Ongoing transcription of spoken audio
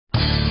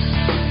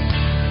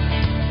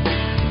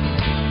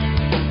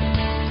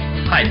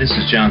Hi, this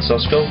is John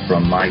Sussfield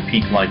from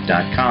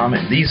MyPeakLife.com,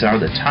 and these are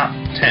the top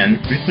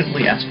 10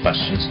 frequently asked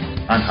questions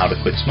on how to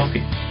quit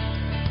smoking.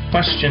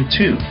 Question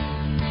 2.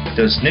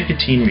 Does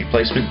nicotine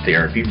replacement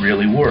therapy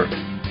really work?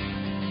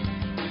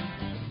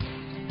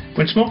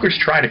 When smokers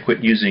try to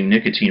quit using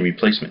nicotine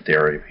replacement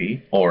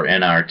therapy, or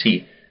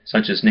NRT,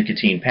 such as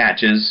nicotine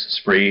patches,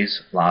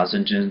 sprays,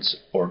 lozenges,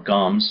 or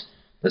gums,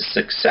 the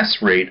success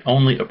rate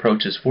only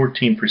approaches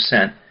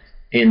 14%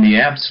 in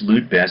the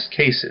absolute best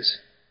cases.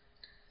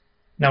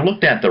 Now,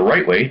 looked at the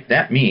right way,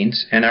 that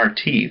means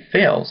NRT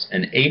fails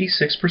in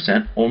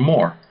 86% or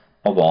more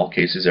of all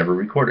cases ever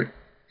recorded.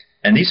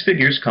 And these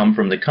figures come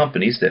from the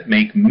companies that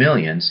make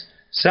millions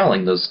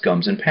selling those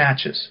gums and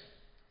patches.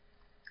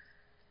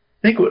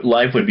 Think what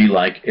life would be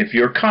like if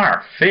your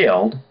car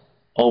failed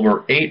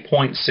over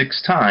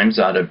 8.6 times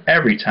out of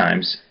every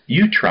time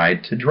you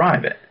tried to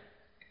drive it.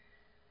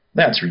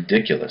 That's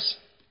ridiculous.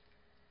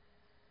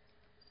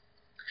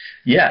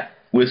 Yet,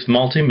 with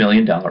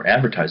multi-million-dollar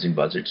advertising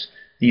budgets,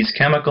 these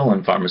chemical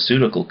and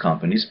pharmaceutical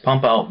companies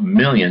pump out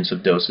millions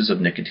of doses of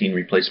nicotine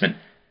replacement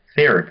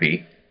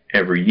therapy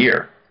every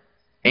year.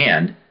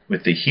 And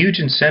with the huge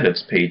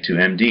incentives paid to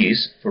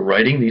MDs for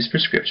writing these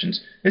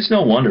prescriptions, it's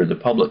no wonder the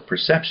public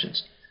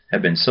perceptions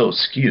have been so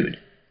skewed.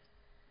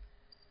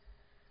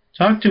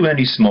 Talk to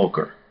any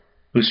smoker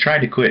who's tried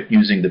to quit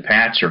using the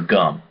patch or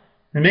gum,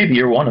 and maybe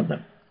you're one of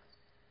them.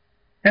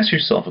 Ask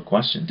yourself a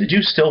question. Did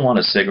you still want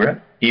a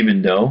cigarette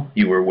even though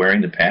you were wearing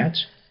the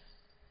patch?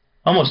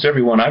 Almost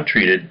everyone I've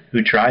treated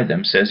who tried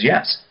them says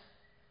yes.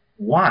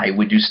 Why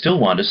would you still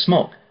want to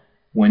smoke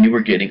when you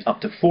were getting up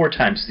to 4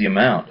 times the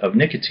amount of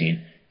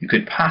nicotine you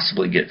could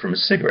possibly get from a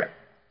cigarette?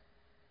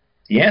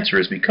 The answer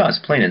is because,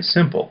 plain and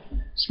simple,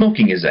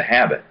 smoking is a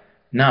habit,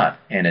 not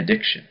an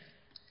addiction.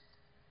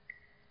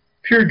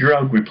 Pure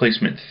drug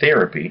replacement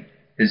therapy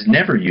is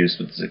never used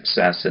with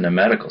success in a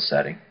medical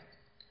setting.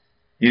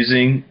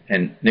 Using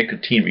a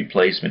nicotine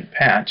replacement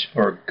patch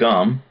or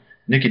gum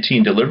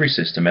nicotine delivery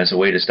system as a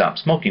way to stop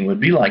smoking would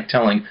be like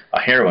telling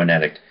a heroin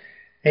addict,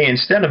 hey,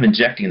 instead of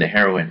injecting the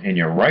heroin in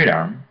your right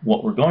arm,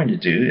 what we're going to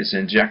do is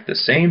inject the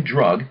same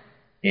drug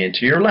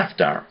into your left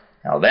arm.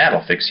 Now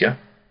that'll fix you.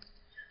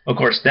 Of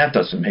course, that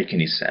doesn't make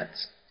any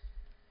sense.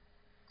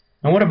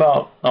 And what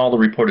about all the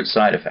reported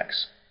side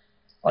effects,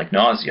 like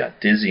nausea,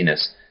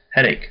 dizziness,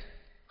 headache,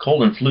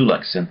 cold and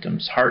flu-like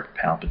symptoms, heart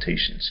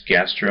palpitations,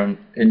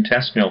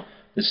 gastrointestinal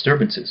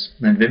disturbances,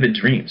 and vivid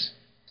dreams?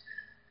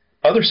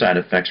 Other side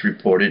effects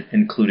reported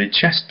included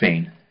chest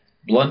pain,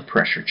 blood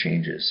pressure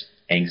changes,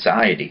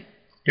 anxiety,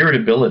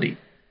 irritability,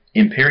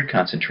 impaired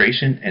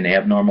concentration, and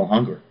abnormal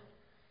hunger.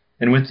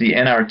 And with the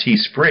NRT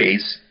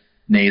sprays,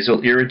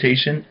 nasal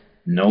irritation,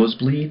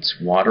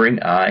 nosebleeds, watering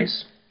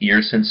eyes,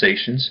 ear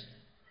sensations.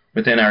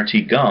 With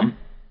NRT gum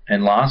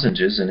and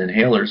lozenges and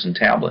inhalers and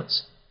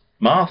tablets,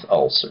 mouth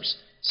ulcers,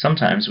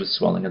 sometimes with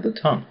swelling of the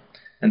tongue,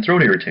 and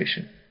throat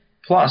irritation,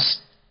 plus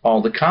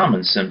all the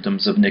common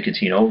symptoms of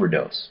nicotine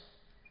overdose.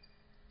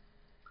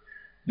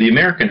 The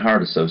American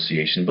Heart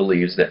Association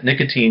believes that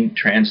nicotine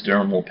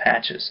transdermal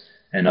patches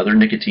and other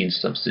nicotine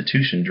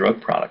substitution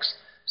drug products,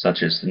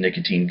 such as the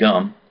nicotine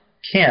gum,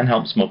 can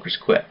help smokers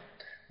quit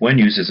when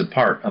used as a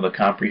part of a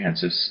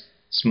comprehensive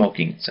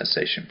smoking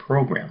cessation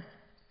program.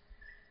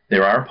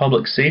 There are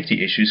public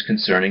safety issues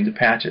concerning the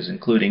patches,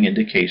 including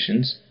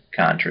indications,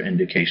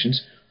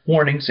 contraindications,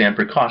 warnings, and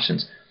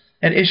precautions,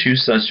 and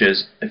issues such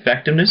as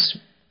effectiveness,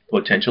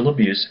 potential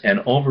abuse,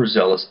 and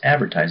overzealous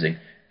advertising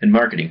and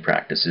marketing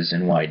practices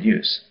in wide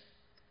use.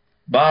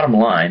 Bottom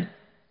line,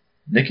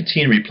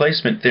 nicotine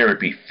replacement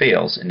therapy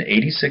fails in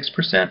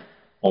 86%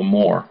 or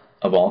more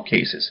of all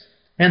cases,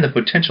 and the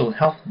potential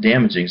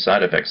health-damaging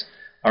side effects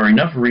are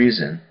enough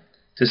reason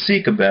to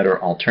seek a better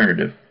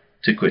alternative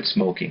to quit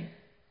smoking.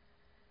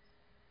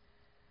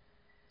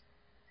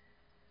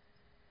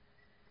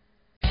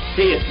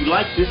 Hey, if you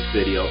like this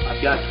video,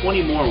 I've got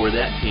 20 more where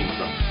that came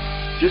from.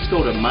 Just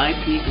go to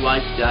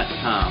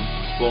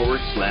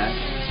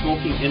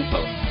mypeaklife.com/smoking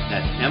info.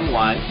 That's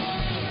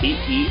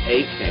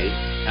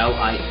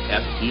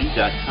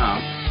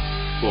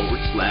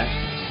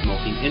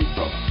mypeaklife.com/smoking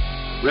info.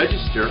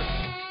 Register,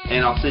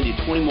 and I'll send you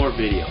 20 more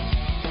videos.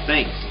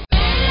 Thanks.